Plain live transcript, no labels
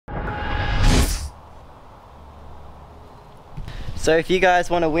So if you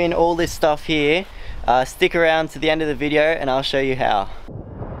guys want to win all this stuff here, stick around to the end of the video and I'll show you how.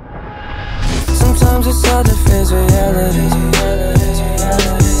 Sometimes it's hard to face reality.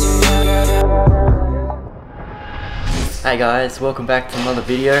 Hey guys, welcome back to another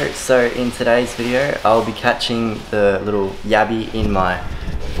video. So in today's video I'll be catching the little yabby in my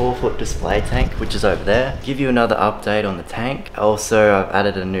 4-foot display tank, which is over there. Give you another update on the tank. Also, I've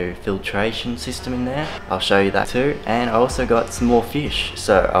added a new filtration system in there. I'll show you that too. And I also got some more fish.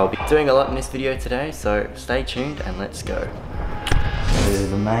 So I'll be doing a lot in this video today, so stay tuned and let's go. So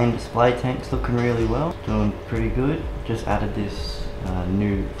the main display tank's looking really well, doing pretty good. Just added this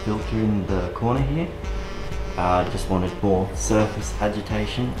new filter in the corner here. Just wanted more surface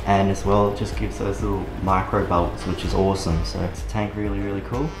agitation, and as well it just gives those little micro bubbles, which is awesome. So it's a tank really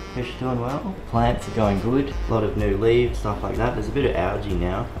cool. Fish doing well, plants are going good, a lot of new leaves, stuff like that. There's a bit of algae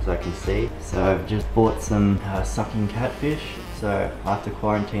now, as I can see. So I've just bought some sucking catfish, so I have to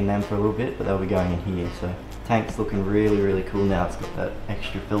quarantine them for a little bit, but they'll be going in here. So the tank's looking really cool now. It's got that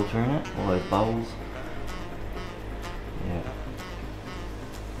extra filter in it, all those bubbles. Yeah,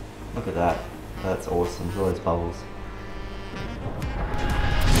 look at that. That's awesome, all those bubbles.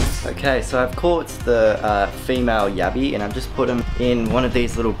 Okay, so I've caught the female yabby and I've just put them in one of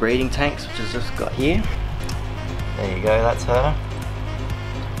these little breeding tanks, which I've just got here. There you go, that's her.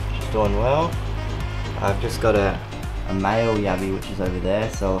 She's doing well. I've just got a male yabby which is over there,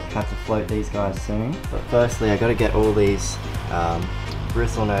 so I'll have to float these guys soon. But firstly, I got to get all these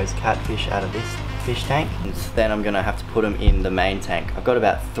bristlenose catfish out of this fish tank, and then I'm going to have to put them in the main tank. I've got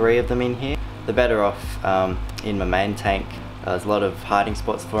about 3 of them in here. They're better off in my main tank. There's a lot of hiding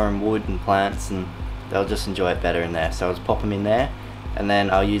spots for them, wood and plants, and they'll just enjoy it better in there. So I'll just pop them in there, and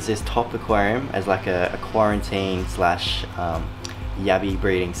then I'll use this top aquarium as like a quarantine slash yabby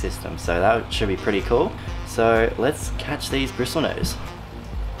breeding system. So that should be pretty cool. So let's catch these bristlenose.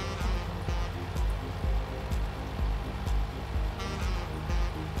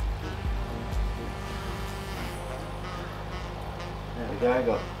 There we go, I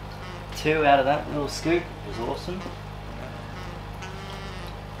got 2 out of that little scoop, which is awesome.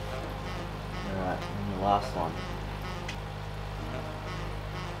 Alright, and the last one.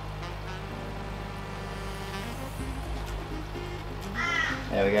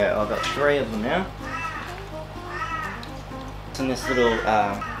 There we go, I've got 3 of them now. It's in this little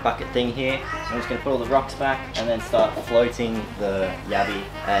bucket thing here, so I'm just going to put all the rocks back and then start floating the yabby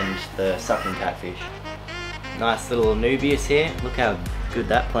and the sucking catfish. Nice little Anubias here, look how good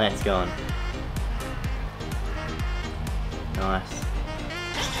that plant's going. Nice.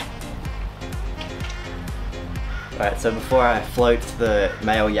 Alright, so before I float the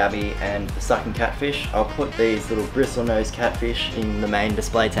male yabby and the sucking catfish, I'll put these little bristlenose catfish in the main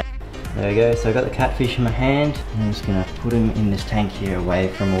display tank. There we go, so I've got the catfish in my hand, and I'm just going to put them in this tank here away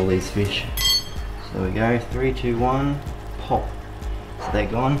from all these fish. So there we go, 3, 2, 1, pop. So they're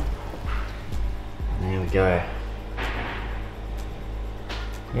gone. There we go.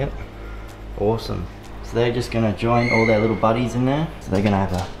 Yep, awesome. So they're just going to join all their little buddies in there. So they're going to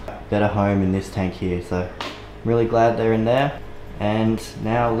have a better home in this tank here. So I'm really glad they're in there. And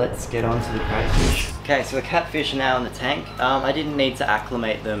now let's get on to the crayfish. Okay, so the catfish are now in the tank. I didn't need to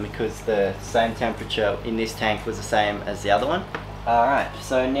acclimate them because the same temperature in this tank was the same as the other one. Alright,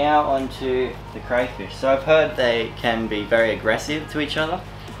 so now on to the crayfish. So I've heard they can be very aggressive to each other.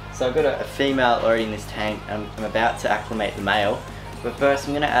 So I've got a female already in this tank. I'm about to acclimate the male. But first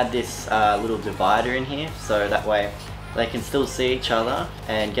I'm going to add this little divider in here, so that way they can still see each other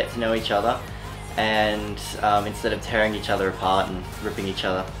and get to know each other, and instead of tearing each other apart and ripping each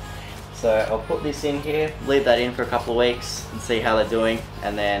other. So I'll put this in here, leave that in for a couple of weeks and see how they're doing,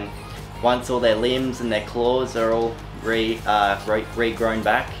 and then once all their limbs and their claws are all regrown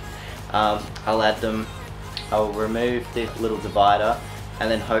back, I'll add them. I'll remove this little divider,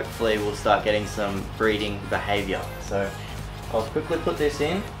 and then hopefully we'll start getting some breeding behaviour. So I'll quickly put this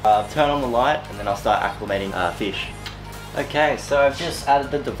in, turn on the light, and then I'll start acclimating fish. Okay, so I've just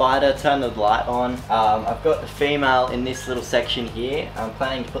added the divider, turned the light on. I've got the female in this little section here. I'm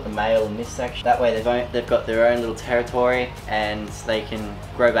planning to put the male in this section. That way they've got their own little territory and they can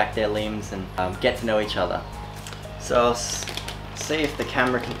grow back their limbs and get to know each other. So I'll see if the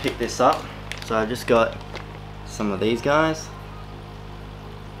camera can pick this up. So I've just got some of these guys.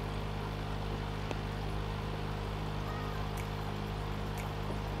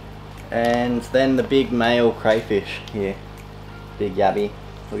 And then the big male crayfish here, big yabby,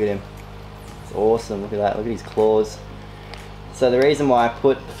 look at him, it's awesome, look at that, look at his claws. So the reason why I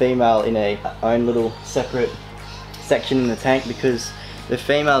put the female in a own little separate section in the tank, because The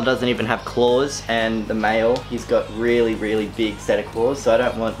female doesn't even have claws, and the male, he's got really big set of claws, so I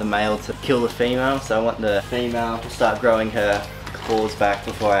don't want the male to kill the female, so I want the female to start growing her claws back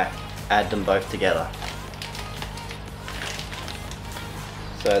before I add them both together.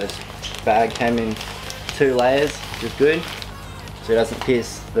 So this bag came in 2 layers, which is good, so it doesn't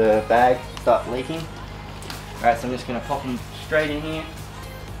pierce the bag, start leaking. Alright, so I'm just going to pop them straight in here.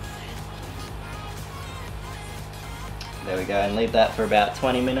 There we go, and leave that for about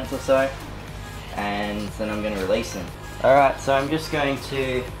 20 minutes or so, and then I'm going to release them. Alright, so I'm just going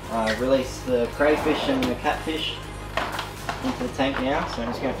to release the crayfish and the catfish into the tank now, so I'm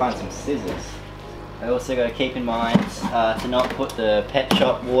just going to find some scissors. I also got to keep in mind to not put the pet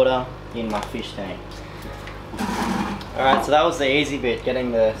shop water in my fish tank. Alright, so that was the easy bit,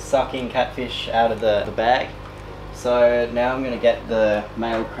 getting the sucking catfish out of the bag. So now I'm going to get the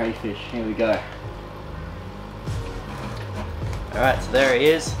male crayfish. Here we go. Alright, so there he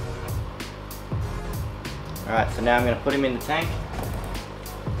is. Alright, so now I'm going to put him in the tank.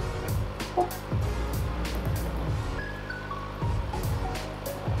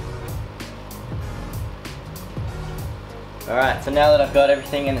 Alright, so now that I've got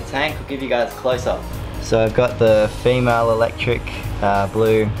everything in the tank, I'll give you guys a close-up. So I've got the female electric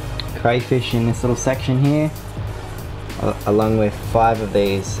blue crayfish in this little section here, along with 5 of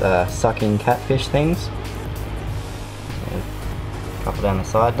these sucking catfish things. A couple down the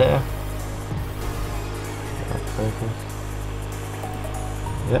side there.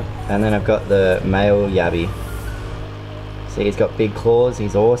 Yep, and then I've got the male yabby. See, he's got big claws,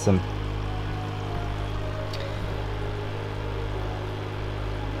 he's awesome.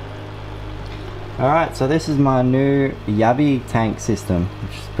 Alright, so this is my new YABBY tank system,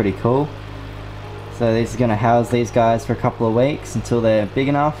 which is pretty cool. So this is going to house these guys for a couple of weeks until they're big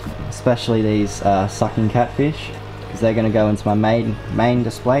enough, especially these sucking catfish, because they're going to go into my main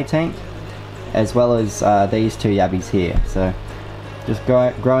display tank, as well as these 2 yabbies here. So just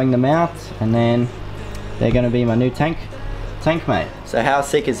growing them out, and then they're going to be my new tank mate. So how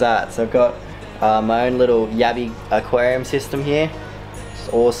sick is that? So I've got my own little YABBY aquarium system here. It's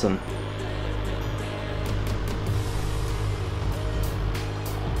awesome.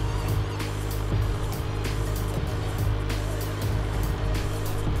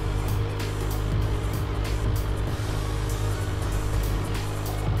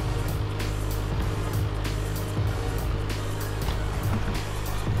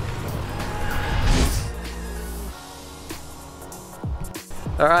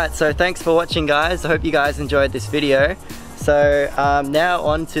 Alright, so thanks for watching guys. I hope you guys enjoyed this video. So now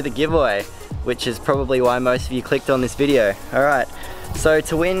on to the giveaway, which is probably why most of you clicked on this video. Alright, so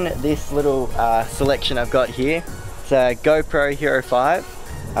to win this little selection I've got here, it's a GoPro Hero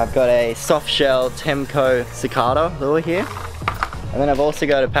 5. I've got a soft shell Temco cicada lure here. And then I've also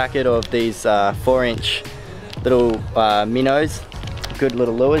got a packet of these 4-inch little minnows. Good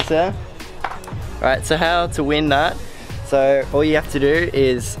little lures there. Alright, so how to win that? So all you have to do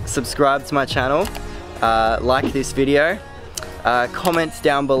is subscribe to my channel, like this video, comment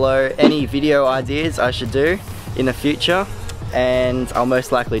down below any video ideas I should do in the future, and I'll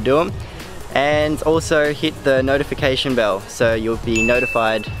most likely do them. And also hit the notification bell so you'll be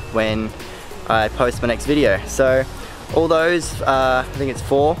notified when I post my next video. So all those, I think it's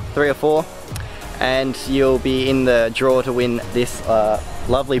 3 or 4, and you'll be in the draw to win this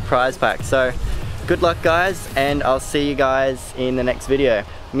lovely prize pack. So good luck guys, and I'll see you guys in the next video.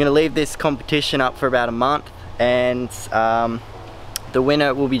 I'm going to leave this competition up for about a month, and the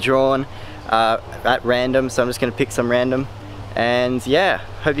winner will be drawn at random, so I'm just going to pick some random. And yeah,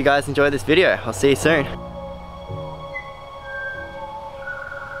 hope you guys enjoyed this video. I'll see you soon.